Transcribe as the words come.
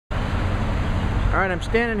Alright, I'm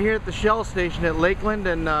standing here at the Shell station at Lakeland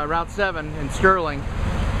and Route 7 in Sterling,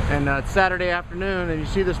 and it's Saturday afternoon, and you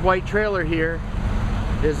see this white trailer here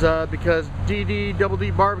is because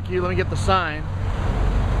DD Barbecue, let me get the sign.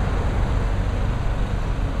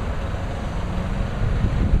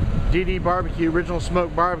 DD Barbecue, original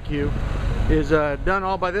smoked barbecue, is done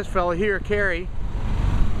all by this fella here, Kerry,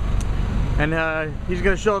 and he's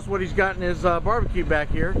going to show us what he's got in his barbecue back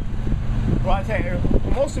here. Well, I tell you,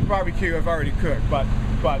 most of the barbecue I've already cooked, but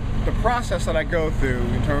the process that I go through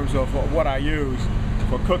in terms of what I use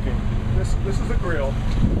for cooking, this is a grill,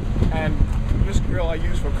 and this grill I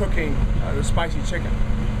use for cooking the spicy chicken.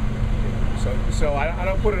 So I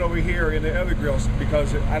don't put it over here in the other grills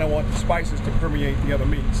because I don't want the spices to permeate the other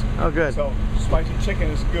meats. Oh, good. So spicy chicken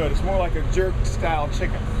is good. It's more like a jerk style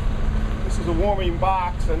chicken. This is a warming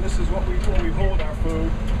box, and this is what we hold our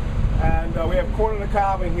food. And we have corn on the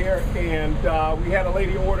cob in here, and we had a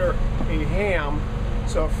lady order a ham,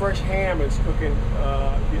 so fresh ham is cooking,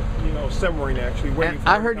 you know, simmering actually, waiting for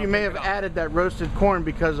I heard you may have added that roasted corn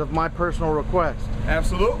because of my personal request.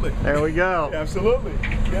 Absolutely. There we go. Absolutely.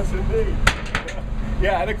 Yes, indeed.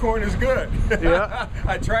 Yeah, the corn is good. Yeah.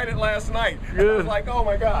 I tried it last night. Good. I was like, oh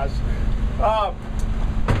my gosh.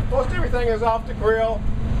 Most everything is off the grill.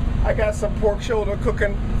 I got some pork shoulder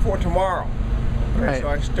cooking for tomorrow. Right. So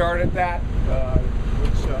I started that,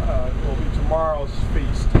 which will be tomorrow's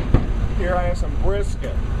feast. Here I have some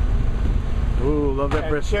brisket. Ooh, love that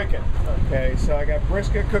and brisket. Chicken. Okay, so I got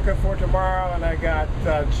brisket cooking for tomorrow, and I got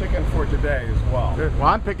chicken for today as well. Good. Well,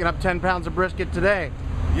 I'm picking up 10 pounds of brisket today.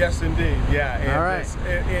 Yes, indeed. Yeah. And all right.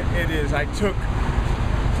 It is. I took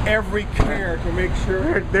every care to make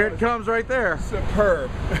sure. There it comes right there.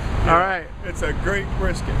 Superb. All right. It's a great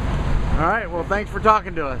brisket. All right. Well, thanks for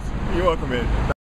talking to us. You're welcome, man.